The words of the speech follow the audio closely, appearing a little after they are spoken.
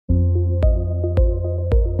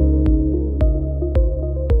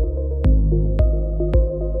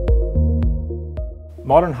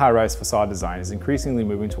Modern high-rise facade design is increasingly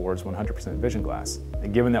moving towards 100% vision glass.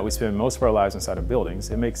 And given that we spend most of our lives inside of buildings,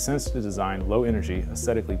 it makes sense to design low-energy,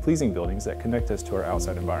 aesthetically pleasing buildings that connect us to our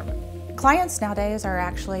outside environment. Clients nowadays are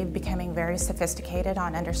actually becoming very sophisticated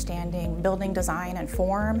on understanding building design and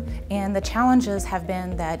form, and the challenges have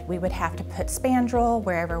been that we would have to put spandrel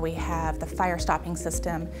wherever we have the fire stopping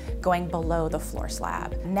system going below the floor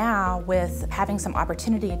slab. Now, with having some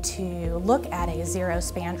opportunity to look at a zero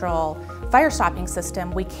spandrel fire stopping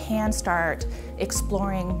system, we can start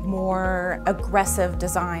exploring more aggressive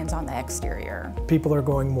designs on the exterior. People are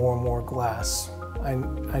going more and more glass. I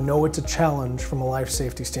know it's a challenge from a life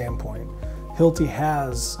safety standpoint. Hilti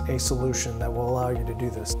has a solution that will allow you to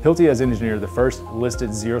do this. Hilti has engineered the first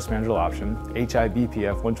listed zero spandrel option, HI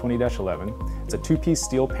BPF 120-11. It's a two-piece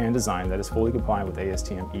steel pan design that is fully compliant with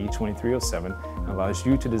ASTM E2307 and allows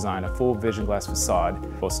you to design a full vision glass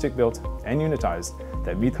facade, both stick-built and unitized,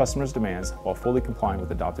 that meet customers' demands while fully complying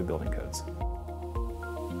with adopted building codes.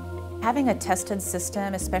 Having a tested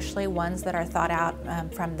system, especially ones that are thought out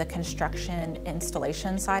from the construction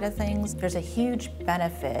installation side of things, there's a huge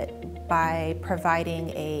benefit by providing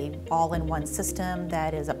a all-in-one system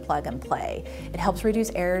that is a plug and play. It helps reduce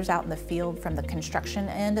errors out in the field from the construction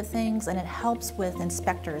end of things, and it helps with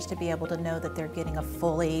inspectors to be able to know that they're getting a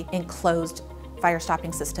fully enclosed fire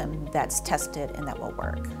stopping system that's tested and that will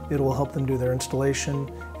work. It will help them do their installation,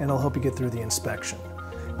 and it'll help you get through the inspection.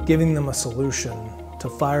 Giving them a solution to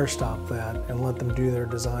fire stop that and let them do their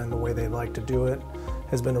design the way they like to do it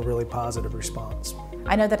has been a really positive response.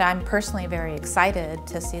 I know that I'm personally very excited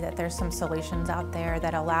to see that there's some solutions out there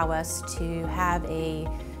that allow us to have a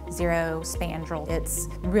zero spandrel. It's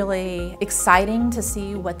really exciting to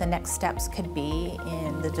see what the next steps could be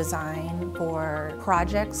in the design for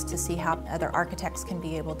projects, to see how other architects can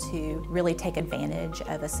be able to really take advantage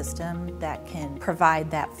of a system that can provide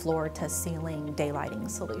that floor to ceiling daylighting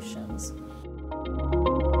solutions.